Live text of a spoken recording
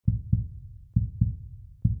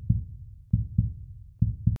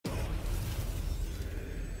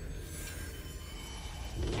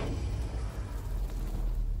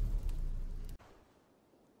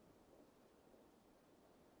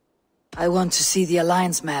I want to see the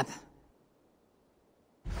Alliance map.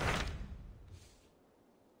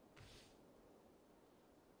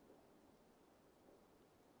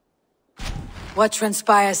 What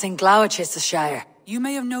transpires in Gloucestershire? You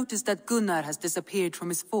may have noticed that Gunnar has disappeared from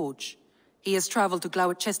his forge. He has traveled to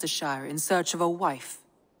Gloucestershire in search of a wife.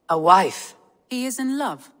 A wife? He is in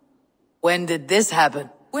love. When did this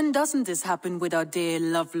happen? When doesn't this happen with our dear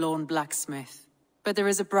lovelorn blacksmith? But there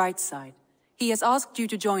is a bright side. He has asked you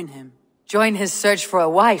to join him. Join his search for a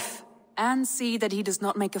wife? And see that he does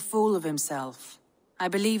not make a fool of himself. I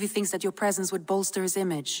believe he thinks that your presence would bolster his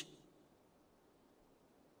image.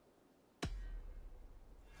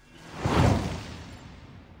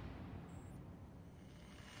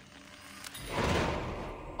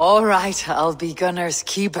 All right, I'll be Gunnar's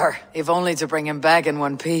keeper, if only to bring him back in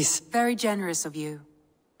one piece. Very generous of you.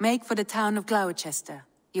 Make for the town of Gloucester.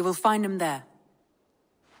 You will find him there.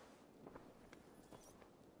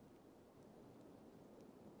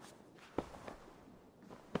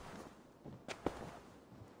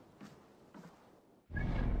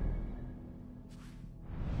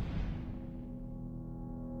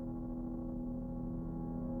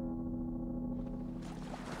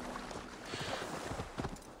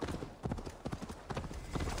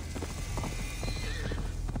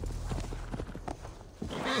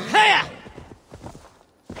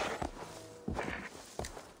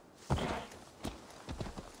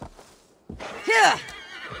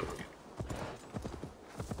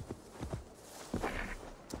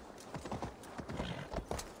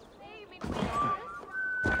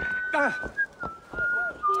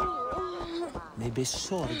 Ne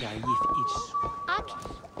besorga if is. Ak,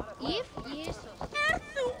 if Jesus.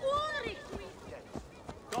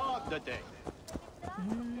 God the day.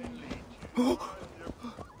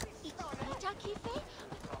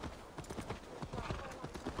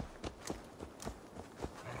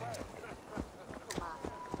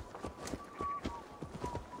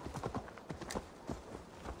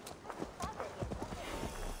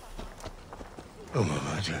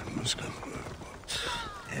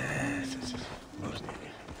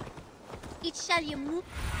 It shall you move.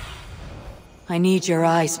 I need your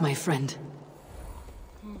eyes, my friend.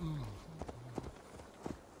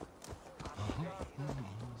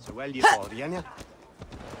 Så välj för igen.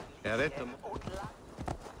 Jag rätt dem.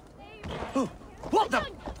 What the?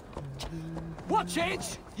 Watch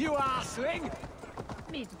it, you arsling!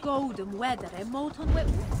 Mid golden weather and molten wet.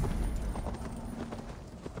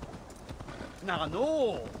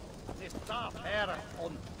 No. Det står här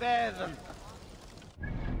on bären.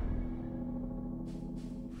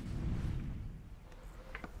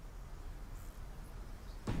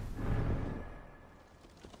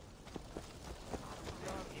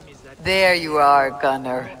 There you are,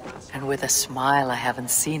 Gunnar. And with a smile I haven't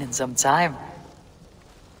seen in some time.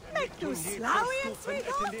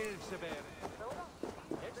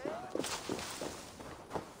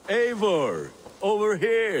 Eivor, over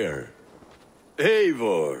here.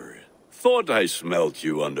 Eivor, thought I smelt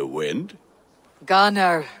you on the wind.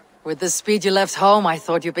 Gunnar, with the speed you left home, I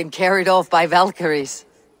thought you'd been carried off by Valkyries.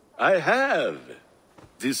 I have.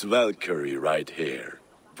 This Valkyrie right here,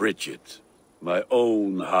 Bridget, my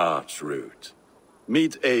own heart's root.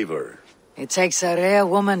 Meet Eivor. It takes a rare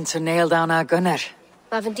woman to nail down our Gunnar.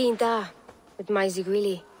 Lavendine da, with Maisie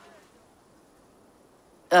Greeley.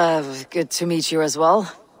 Good to meet you as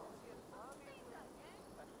well.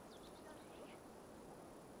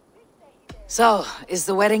 So, is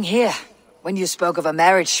the wedding here? When you spoke of a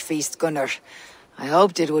marriage feast, Gunnar, I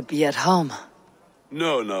hoped it would be at home.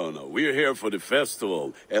 No. We're here for the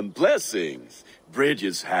festival and blessings.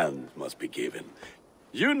 Bridget's hand must be given.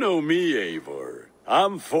 You know me, Eivor.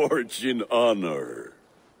 I'm forged in honor.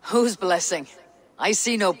 Whose blessing? I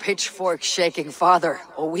see no pitchfork-shaking father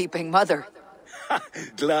or weeping mother.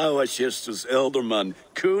 Gloucester's elderman,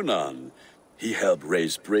 Cunan. He helped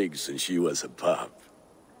raise Briggs and she was a pup.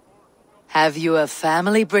 Have you a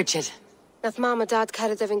family, Bridget? Nath Mama Dad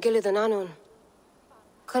carried Evan Gillid and Anun.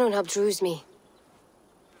 Cunnan helped druise me.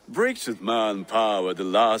 Briggs and Ma and Pa were the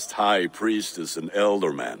last high priestess and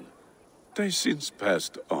elderman. They since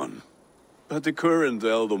passed on. But the current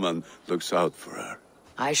elderman looks out for her.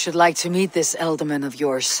 I should like to meet this elderman of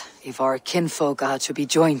yours, if our kinfolk are to be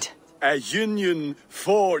joined. A union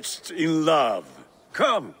forged in love.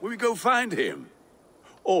 Come, we go find him.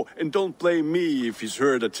 Oh, and don't blame me if he's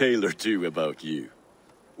heard a tale or two about you.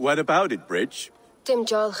 What about it, Bridge? Dim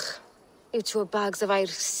jolch. You two bags of air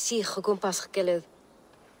sich o gwmpas gilydd.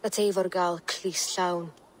 That Eivor gal clis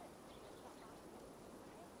llawn.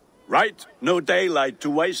 Right, no daylight to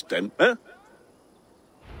waste then, huh?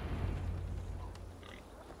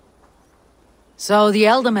 So the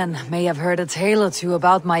Eldermen may have heard a tale or two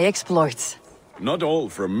about my exploits. Not all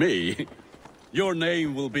from me. Your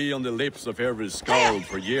name will be on the lips of every skald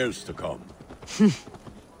for years to come.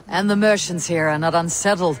 And the merchants here are not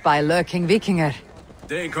unsettled by lurking Vikinger.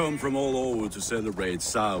 They come from all over to celebrate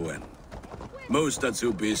Samhain. Most are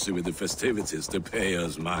too busy with the festivities to pay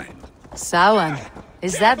us mind. Samhain?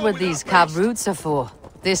 Is that what these carved roots are for?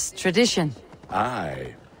 This tradition?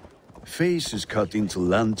 Aye. Faces cut into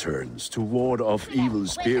lanterns to ward off evil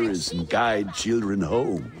spirits and guide children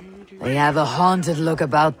home. They have a haunted look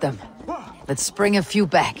about them. Let's bring a few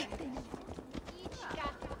back.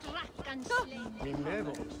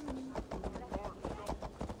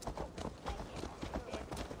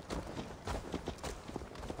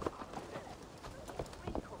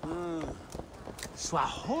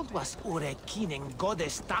 Swahod was ure kinen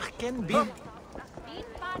goddess tachen bin.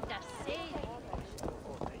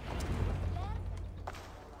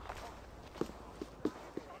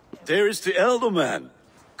 There is the Elderman.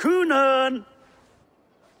 Kunan!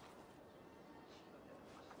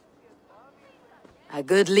 A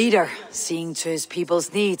good leader, seeing to his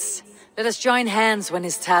people's needs. Let us join hands when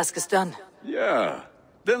his task is done. Yeah.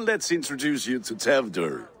 Then let's introduce you to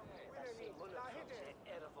Tevdur.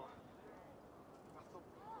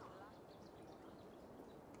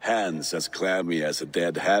 Hands as clammy as a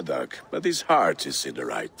dead haddock, but his heart is in the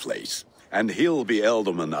right place. And he'll be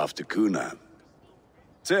Elderman after Kunan.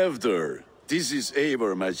 Tevdur, this is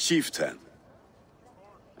Eivor, my chieftain.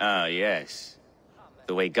 Ah, yes.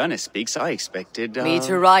 The way Gunnar speaks, I expected, Me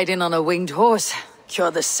to ride in on a winged horse,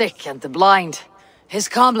 cure the sick and the blind. His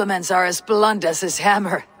compliments are as blunt as his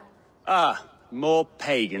hammer. Ah, more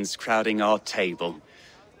pagans crowding our table.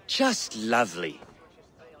 Just lovely.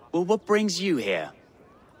 Well, what brings you here?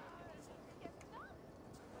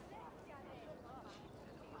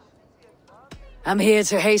 I'm here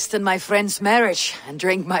to hasten my friend's marriage and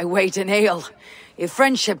drink my weight in ale. If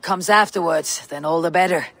friendship comes afterwards, then all the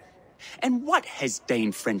better. And what has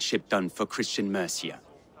Dane friendship done for Christian Mercia?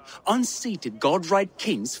 Unseated godright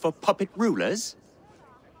kings for puppet rulers?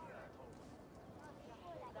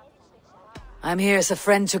 I'm here as a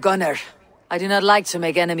friend to Gunnar. I do not like to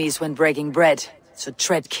make enemies when breaking bread, so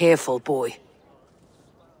tread careful, boy.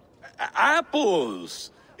 Apples!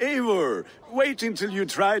 Eivor, wait until you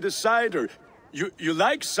try the cider. You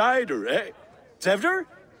like cider, eh? Tevdur?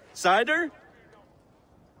 Cider?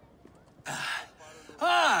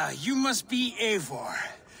 You must be Eivor.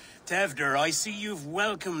 Tevdur, I see you've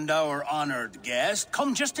welcomed our honored guest.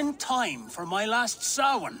 Come just in time for my last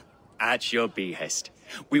Samhain. At your behest.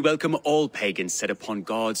 We welcome all pagans set upon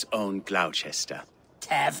God's own Gloucester.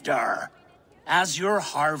 Tevdur, as your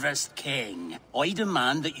harvest king, I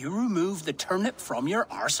demand that you remove the turnip from your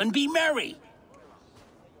arse and be merry.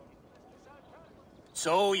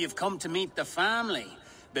 So you've come to meet the family,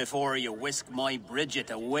 before you whisk my Bridget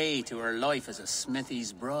away to her life as a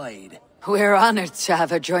smithy's bride. We're honored to have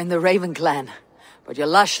her join the Raven clan, but your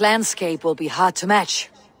lush landscape will be hard to match.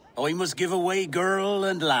 I must give away girl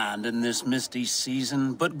and land in this misty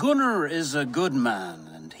season, but Gunnar is a good man,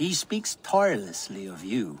 and he speaks tirelessly of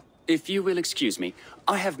you. If you will excuse me,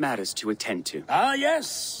 I have matters to attend to. Ah,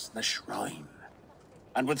 yes, the shrine.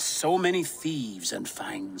 And with so many thieves and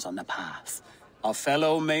fangs on the path, a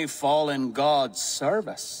fellow may fall in God's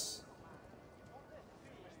service.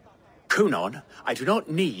 Kunan, I do not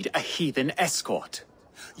need a heathen escort.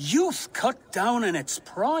 Youth cut down in its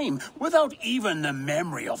prime, without even the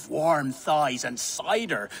memory of warm thighs and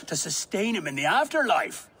cider to sustain him in the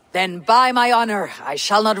afterlife. Then by my honor, I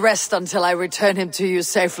shall not rest until I return him to you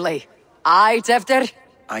safely. Aye, Tevdur?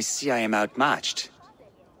 I see I am outmatched.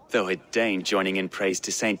 Though a Dane joining in praise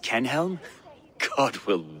to Saint Kenhelm, God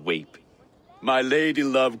will weep. My lady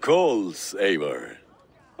love calls, Eivor.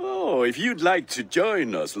 Oh, if you'd like to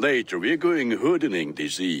join us later, we're going hoodening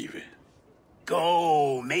this eve.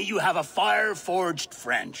 Go, may you have a fire-forged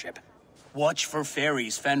friendship. Watch for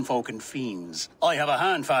fairies, fenfolk, and fiends. I have a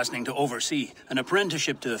hand fastening to oversee, an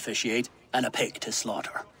apprenticeship to officiate, and a pig to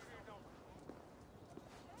slaughter.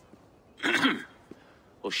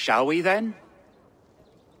 Well, shall we then?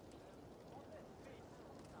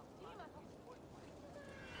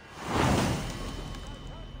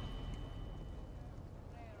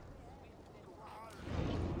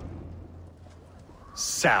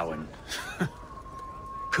 Samhain.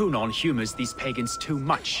 Kunan humors these pagans too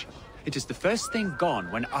much. It is the first thing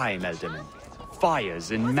gone when I am Elderman. Fires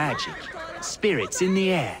and magic, spirits in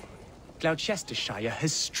the air. Gloucestershire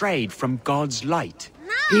has strayed from God's light.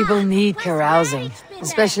 People need carousing,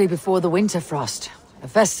 especially before the winter frost. A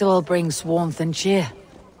festival brings warmth and cheer.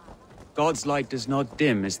 God's light does not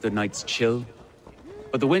dim as the night's chill.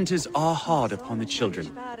 but the winters are hard upon the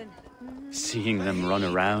children. Seeing them run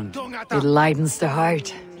around. It lightens the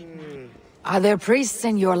heart. Are there priests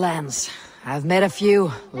in your lands? I've met a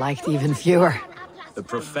few, liked even fewer. The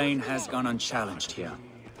profane has gone unchallenged here.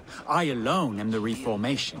 I alone am the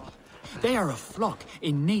reformation. They are a flock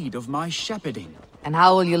in need of my shepherding. And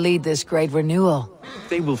how will you lead this great renewal?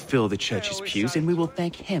 They will fill the church's pews, and we will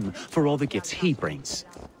thank him for all the gifts he brings.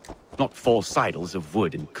 Not false idols of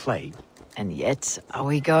wood and clay. And yet, are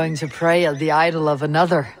we going to pray at the idol of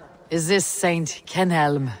another? Is this Saint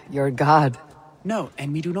Kenhelm your god? No,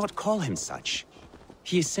 and we do not call him such.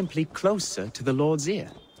 He is simply closer to the Lord's ear.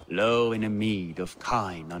 Low in a mead of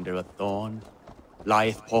kine under a thorn,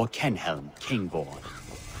 lieth poor Kenhelm, king-born.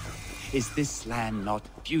 Is this land not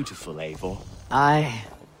beautiful, Eivor? Aye.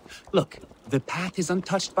 Look, the path is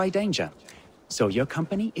untouched by danger, so your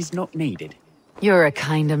company is not needed. You're a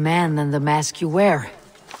kinder man than the mask you wear.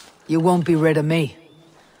 You won't be rid of me.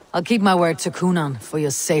 I'll keep my word to Kunan for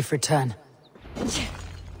your safe return.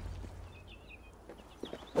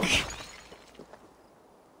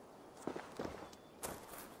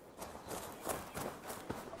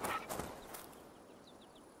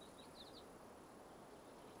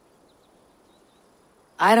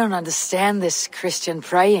 I don't understand this Christian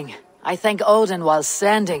praying. I thank Odin while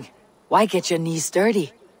standing. Why get your knees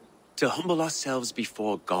dirty? To humble ourselves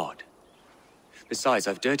before God. Besides,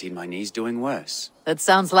 I've dirtied my knees doing worse. That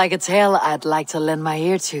sounds like a tale I'd like to lend my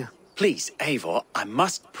ear to. Please, Eivor, I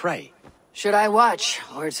must pray. Should I watch,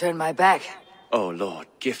 or turn my back? O Lord,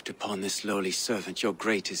 gift upon this lowly servant your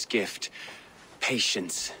greatest gift.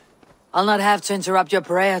 Patience. I'll not have to interrupt your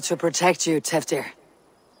prayer to protect you, Teftir.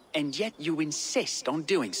 And yet you insist on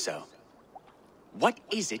doing so. What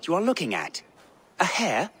is it you are looking at? A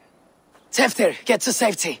hare? Teftir, get to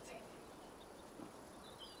safety.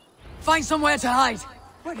 Find somewhere to hide.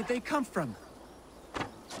 Where did they come from?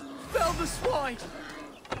 Spell the swine!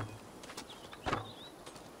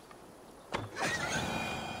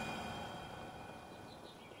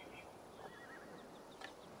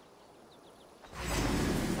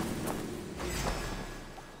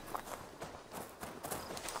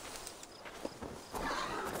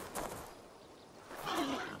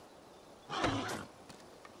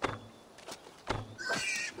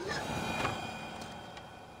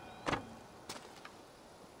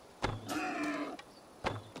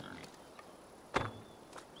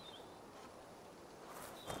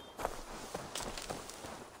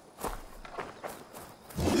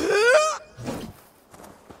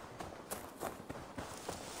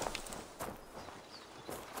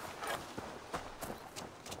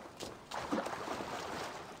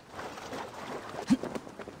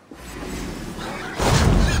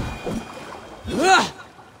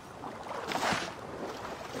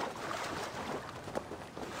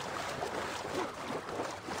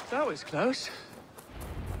 That was close.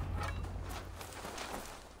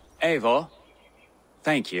 Eivor,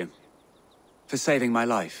 thank you for saving my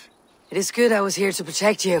life. It is good I was here to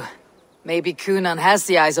protect you. Maybe Kunan has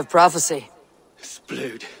the eyes of prophecy.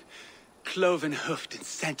 Splood, cloven-hoofed and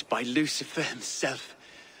sent by Lucifer himself.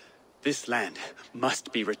 This land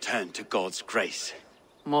must be returned to God's grace.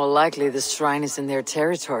 More likely the shrine is in their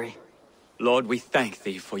territory. Lord, we thank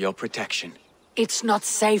thee for your protection. It's not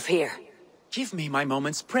safe here. Give me my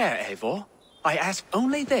moment's prayer, Eivor. I ask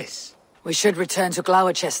only this. We should return to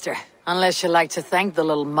Gloucester, unless you like to thank the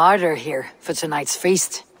little martyr here for tonight's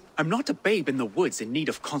feast. I'm not a babe in the woods in need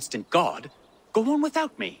of constant guard. Go on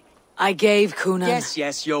without me. I gave Kunan...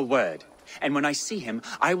 Yes, your word. And when I see him,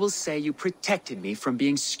 I will say you protected me from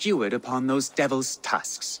being skewered upon those devil's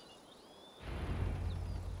tusks.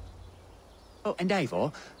 Oh, and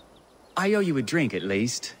Eivor, I owe you a drink at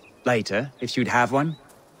least. Later, if you'd have one.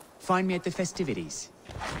 Find me at the festivities.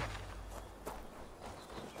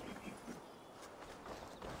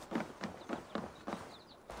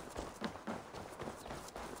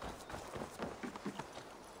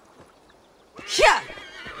 Yeah!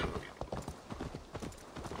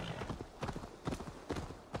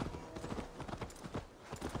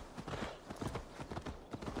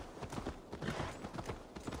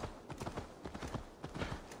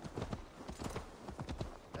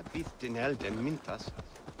 Bitin elden mintas.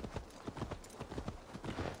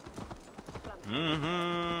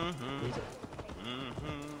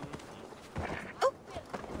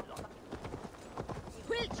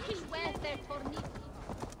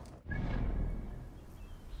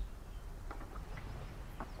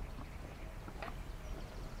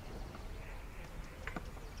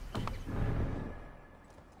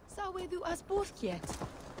 Zou du as boortjet?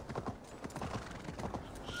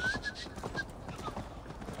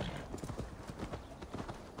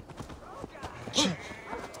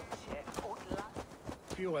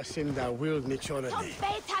 You are in the world maturity.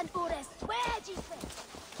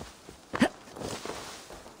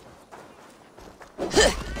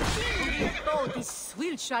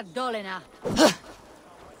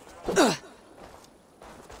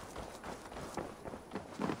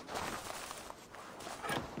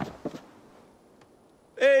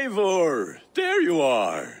 Eivor, there you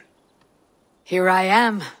are. Here I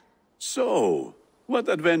am. So, what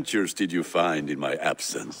adventures did you find in my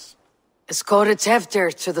absence? Escorted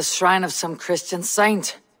Tefter to the shrine of some Christian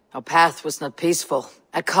saint. Our path was not peaceful,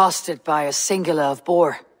 accosted by a singular of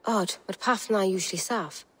boar. Odd, but Pafna usually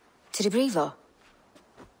saff. To the Brevo.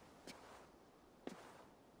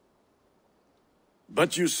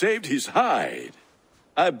 But you saved his hide.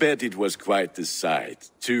 I bet it was quite the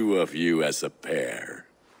sight, two of you as a pair.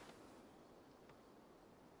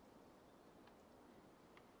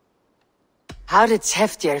 How did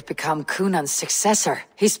Teftir become Cunan's successor?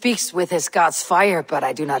 He speaks with his god's fire, but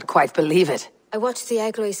I do not quite believe it. I watched the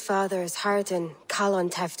Egloi's father's Harden, Calon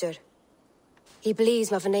Tefter. He believes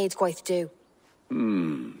Mavanade quite do.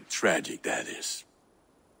 Tragic that is.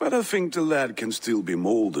 But I think the lad can still be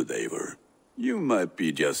molded, Eivor. You might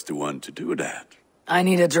be just the one to do that. I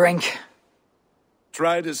need a drink.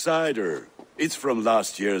 Try the cider. It's from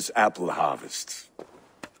last year's apple harvest.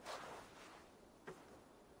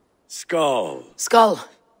 Skull. Skull.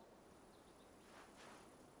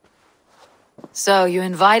 So, you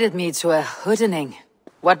invited me to a hoodening.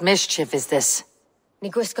 What mischief is this? Ni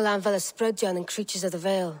Gwisgalan Vela Sprudjan and Creatures of the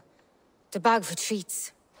Vale. The bag for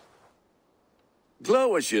treats.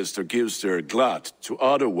 Glosтершир gives their glut to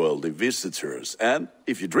otherworldly visitors, and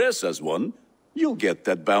if you dress as one, you'll get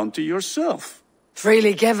that bounty yourself.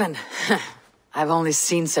 Freely given. I've only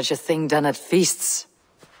seen such a thing done at feasts.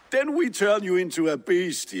 Then we turn you into a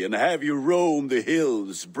beastie and have you roam the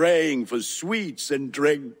hills, braying for sweets and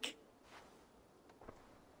drink.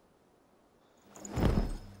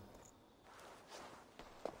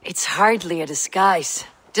 It's hardly a disguise.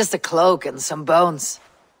 Just a cloak and some bones.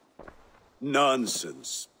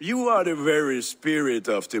 Nonsense. You are the very spirit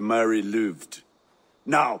of the Mary Louved.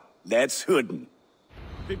 Now, let's hooden.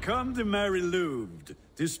 Become the Mary Louved,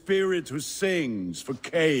 the spirit who sings for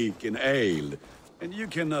cake and ale. And you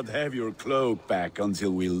cannot have your cloak back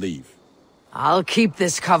until we leave. I'll keep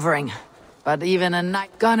this covering. But even a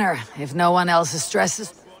night gunner, if no one else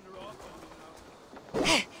dresses.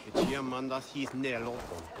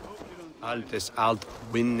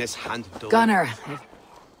 Gunner.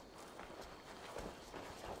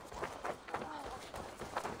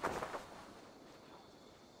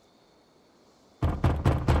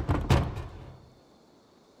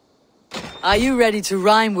 Are you ready to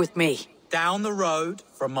rhyme with me? Down the road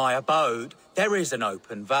from my abode, there is an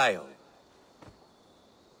open vale.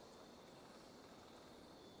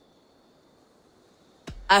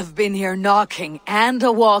 I've been here knocking and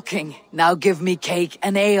a-walking. Now give me cake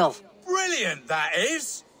and ale. Brilliant, that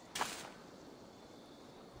is!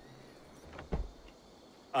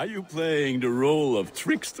 Are you playing the role of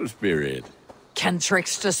trickster spirit? Can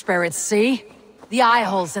trickster spirits see? The eye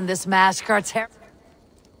holes in this mask are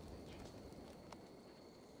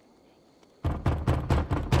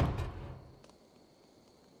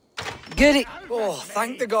Goody. Oh,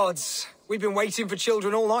 thank the gods. We've been waiting for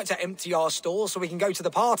children all night to empty our stores so we can go to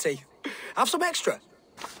the party. Have some extra.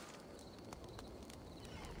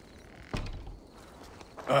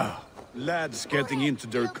 Lads getting into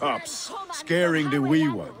their cups, scaring the wee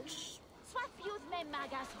ones.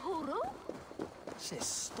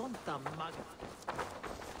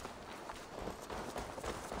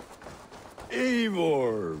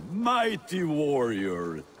 Eivor, mighty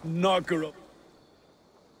warrior, knocker up.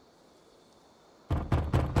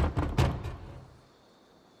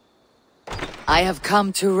 I have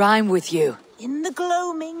come to rhyme with you. In the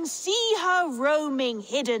gloaming, see her roaming,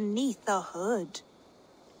 hidden neath the hood.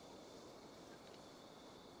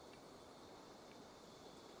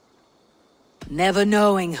 Never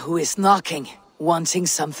knowing who is knocking, wanting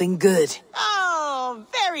something good. Oh,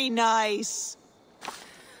 very nice.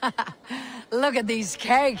 Look at these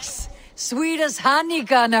cakes. Sweet as honey,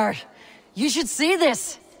 Gunnar. You should see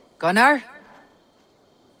this. Gunnar?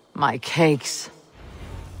 My cakes.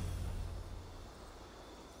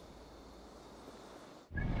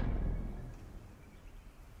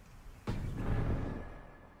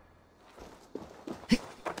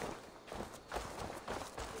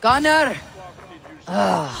 Gunnar!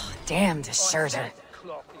 Oh, damn deserter.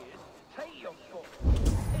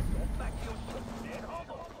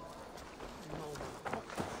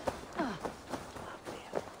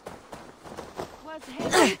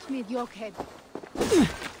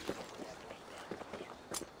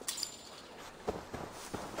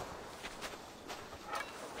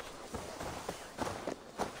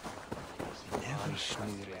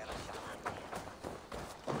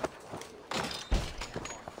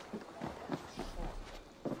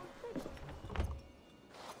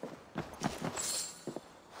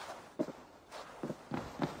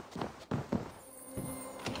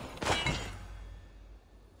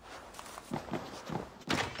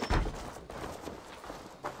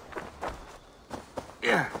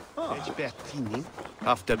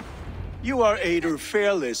 After You are either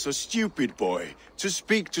fearless or stupid, boy, to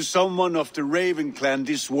speak to someone of the Raven clan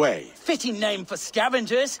this way. Fitting name for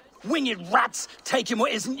scavengers. Winged rats taking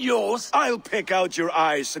what isn't yours. I'll pick out your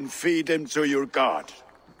eyes and feed them to your god.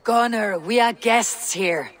 Gunnar, we are guests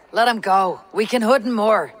here. Let him go. We can hood him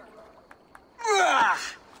more.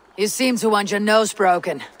 You seem to want your nose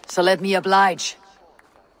broken, so let me oblige.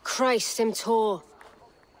 Christ, him tall.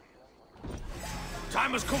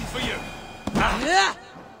 Time has come for you.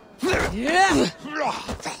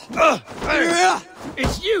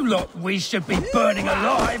 It's you lot we should be burning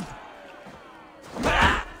alive.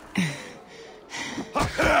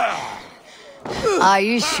 Are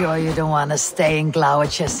you sure you don't want to stay in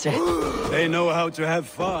Gloucester? They know how to have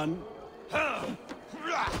fun.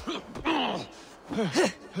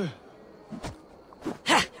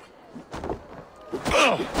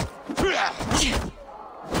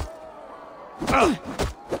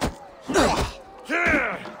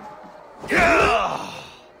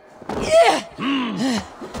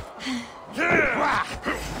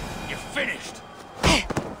 You're finished.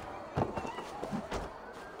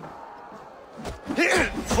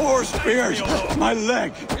 Four spears! My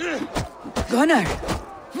leg! Gunnar!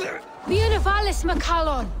 Bíana Valis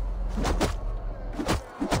Macallon.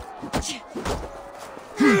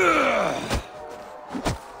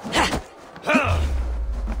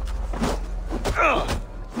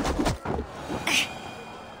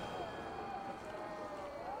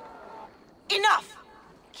 Enough!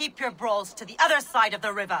 Keep your brawls to the other side of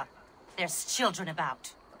the river. There's children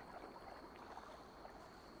about.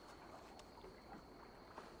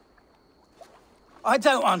 I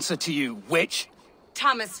don't answer to you, witch.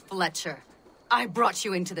 Thomas Fletcher, I brought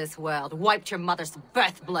you into this world, wiped your mother's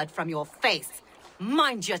birth blood from your face.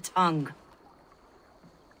 Mind your tongue.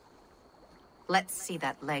 Let's see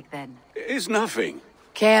that leg, then. It's nothing.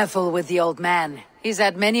 Careful with the old man. He's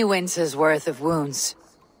had many winters' worth of wounds.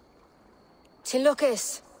 Till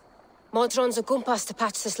Lucas. Modron's a gumpas to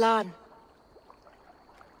patch this land.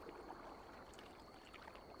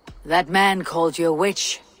 That man called you a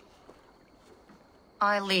witch.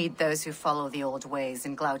 I lead those who follow the old ways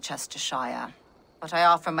in Gloucestershire, but I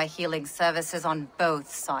offer my healing services on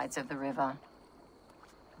both sides of the river.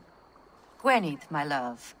 Gweneth, my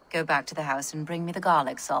love, go back to the house and bring me the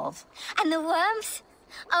garlic salve. And the worms?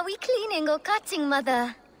 Are we cleaning or cutting,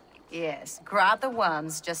 Mother? Yes, grab the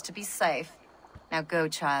worms just to be safe. Now go,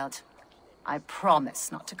 child. I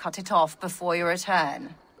promise not to cut it off before you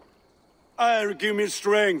return. Give me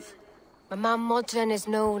strength. My mam Modron is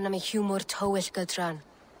known am a humor towish Gudran.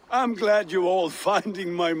 I'm glad you're all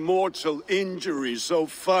finding my mortal injury so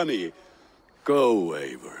funny. Go,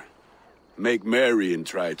 Eivor. Make merry and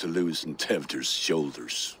try to loosen Tevder's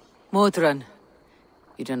shoulders. Modron,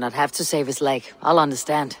 you do not have to save his leg. I'll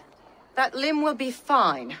understand. That limb will be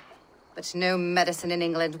fine, but no medicine in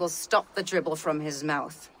England will stop the dribble from his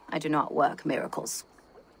mouth. I do not work miracles.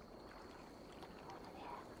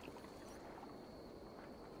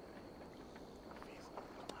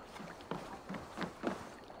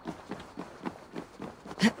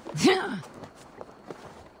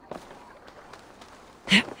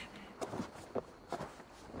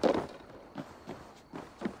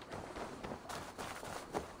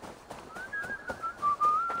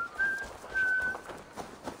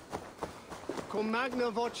 Con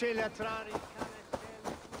magna voce latrari.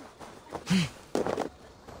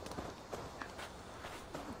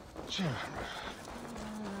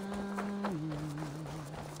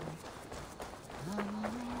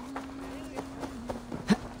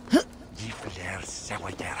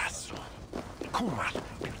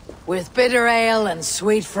 With bitter ale and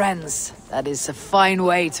sweet friends, that is a fine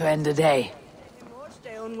way to end a day.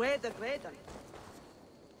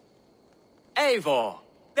 Eivor,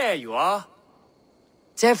 there you are.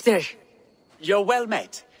 Tevder. You're well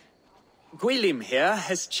met. Gwilym here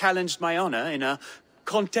has challenged my honor in a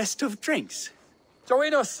contest of drinks.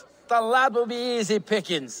 Join us. The lad will be easy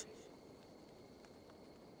pickings.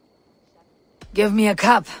 Give me a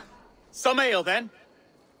cup. Some ale, then.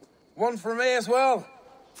 One for me as well.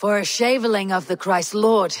 For a shaveling of the Christ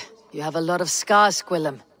Lord, you have a lot of scars,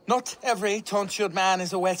 Gwilym. Not every tonsured man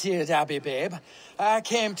is a wet-eared abbey, babe. I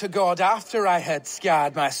came to God after I had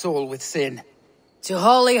scarred my soul with sin. To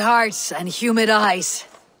holy hearts and humid eyes.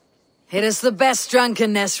 It is the best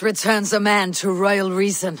drunkenness returns a man to royal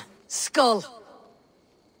reason. Skull!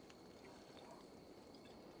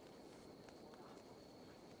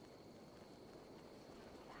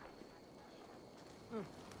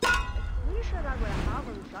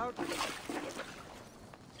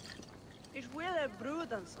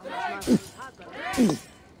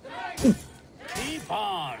 Keep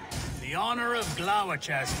on. The honor of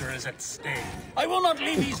Gloucester is at stake. I will not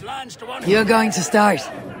leave these lands to one. You're going to start.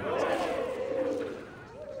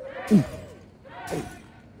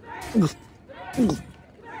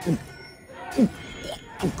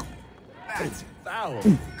 That's foul.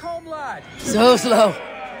 Come, lad. So slow.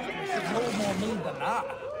 There's no more mean than that.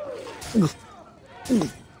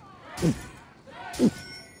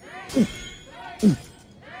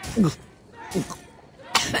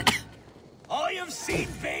 I have seen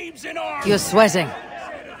babes in arms. You're sweating.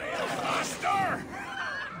 Faster!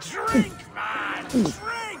 Drink, man! Drink!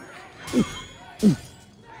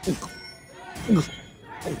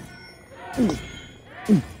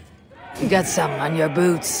 You got some on your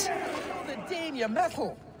boots. The damn your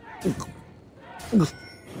metal.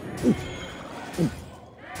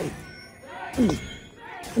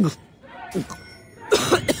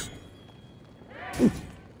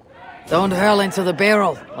 Don't hurl into the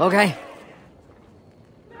barrel, okay?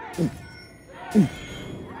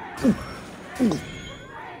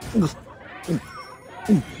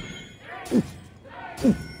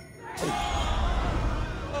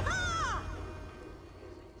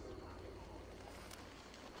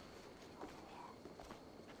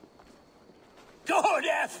 Good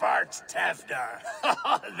effort, Tevder.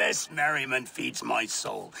 This merriment feeds my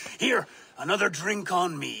soul. Here, another drink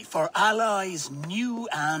on me for allies new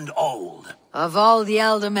and old. Of all the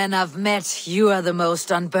eldermen I've met, you are the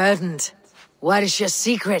most unburdened. What is your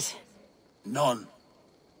secret? None.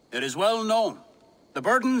 It is well known. The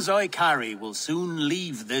burdens I carry will soon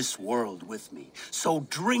leave this world with me. So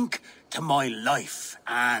drink to my life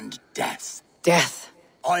and death. Death?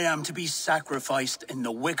 I am to be sacrificed in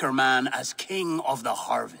the Wicker Man as king of the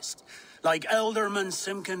harvest. Like Elderman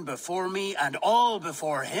Simkin before me and all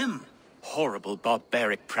before him. Horrible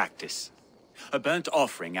barbaric practice. A burnt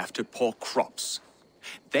offering after poor crops.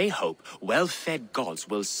 They hope well-fed gods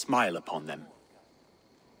will smile upon them.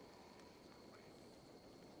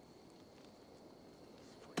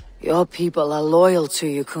 Your people are loyal to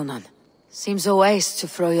you, Kunan. Seems a waste to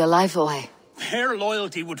throw your life away. Their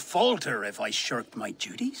loyalty would falter if I shirked my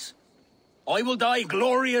duties. I will die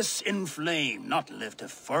glorious in flame, not live to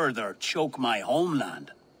further choke my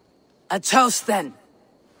homeland. A toast, then.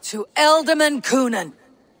 To Elderman Kunan.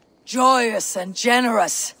 Joyous and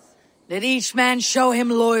generous. Let each man show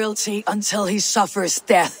him loyalty until he suffers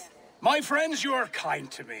death. My friends, you are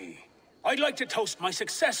kind to me. I'd like to toast my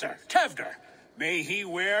successor, Tevder. May he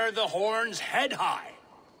wear the horns head high.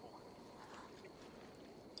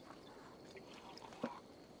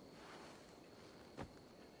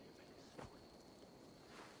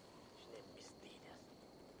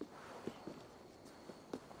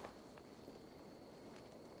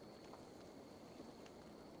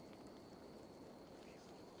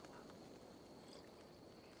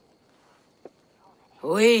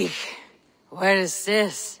 Weak. What is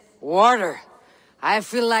this? Water. I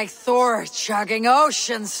feel like Thor chugging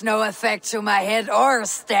oceans, no effect to my head or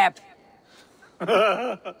step.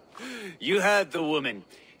 You heard the woman.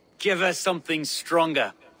 Give her something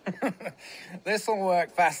stronger. This'll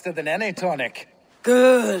work faster than any tonic.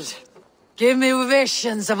 Good. Give me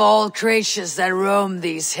visions of all creatures that roam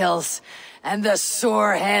these hills, and the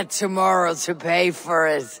sore head tomorrow to pay for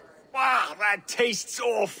it. Wow, that tastes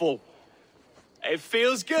awful. It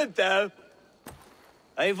feels good, though.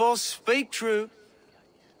 They all speak true.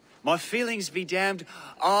 My feelings be damned.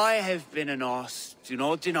 I have been an arse, do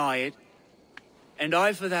not deny it. And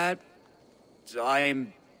I, for that, I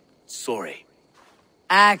am sorry.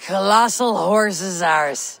 A colossal horse is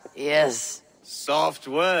ours, yes. Soft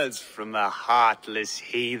words from a heartless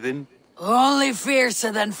heathen. Only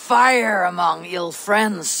fiercer than fire among ill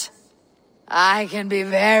friends. I can be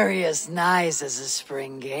very as nice as a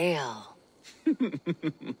spring gale.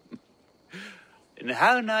 And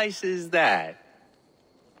how nice is that?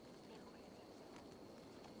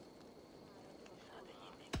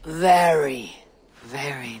 Very,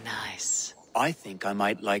 very nice. I think I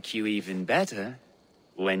might like you even better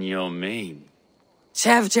when you're mean.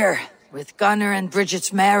 Tevder, with Gunnar and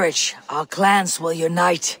Bridget's marriage, our clans will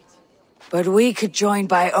unite. But we could join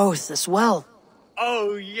by oath as well.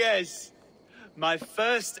 Oh, yes. My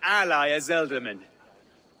first ally as Elderman.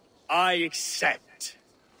 I accept.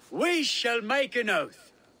 We shall make an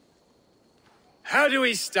oath. How do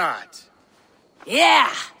we start?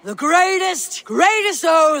 Yeah, the greatest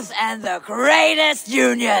oath and the greatest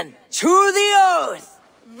union. To the oath!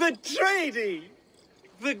 The treaty!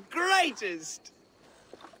 The greatest!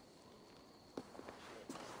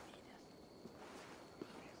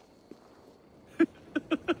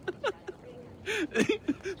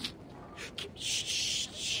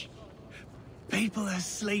 Shh. People are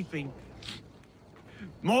sleeping.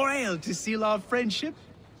 More ale to seal our friendship?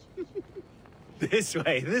 This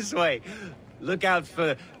way. Look out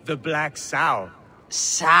for the black sow.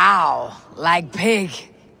 Sow, like pig.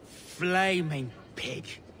 Flaming pig.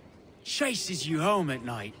 Chases you home at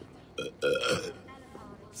night.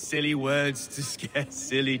 Silly words to scare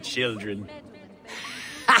silly children.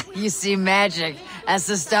 You see magic. That's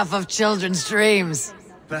the stuff of children's dreams.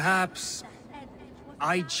 Perhaps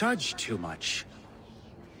I judge too much.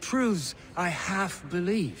 Proves I half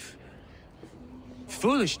believe.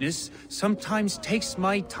 Foolishness sometimes takes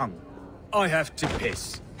my tongue. I have to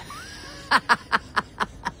piss.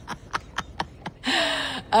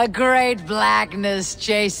 A great blackness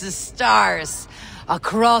chases stars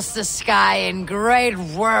across the sky in great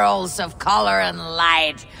whirls of color and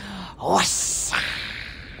light. Whoosh!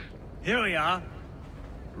 Here we are.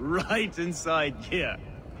 Right inside here.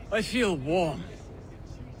 I feel warm.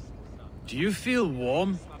 Do you feel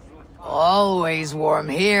warm? Always warm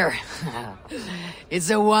here. It's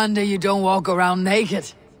a wonder you don't walk around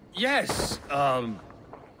naked. Yes,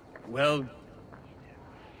 well,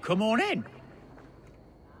 come on in.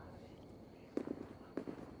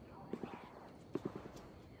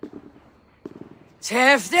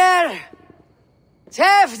 Tefter!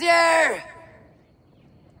 Tefter!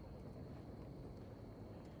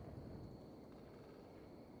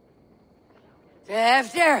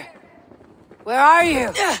 Tefter! Where are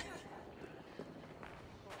you?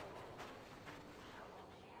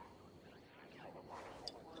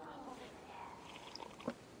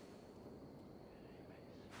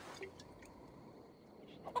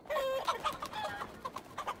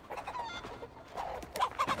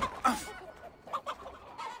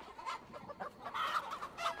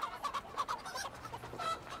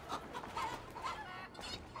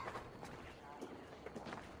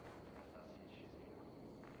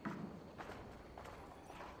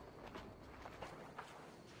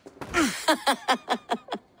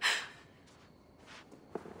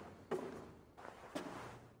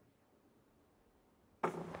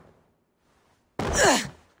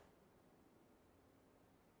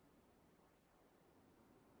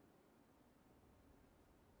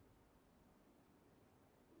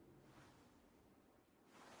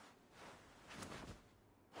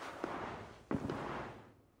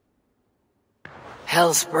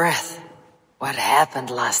 Hell's breath. What happened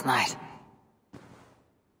last night?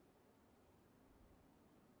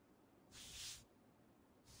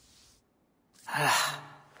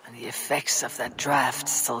 And the effects of that draft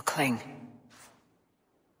still cling.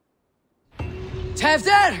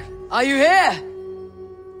 Tefter! Are you here?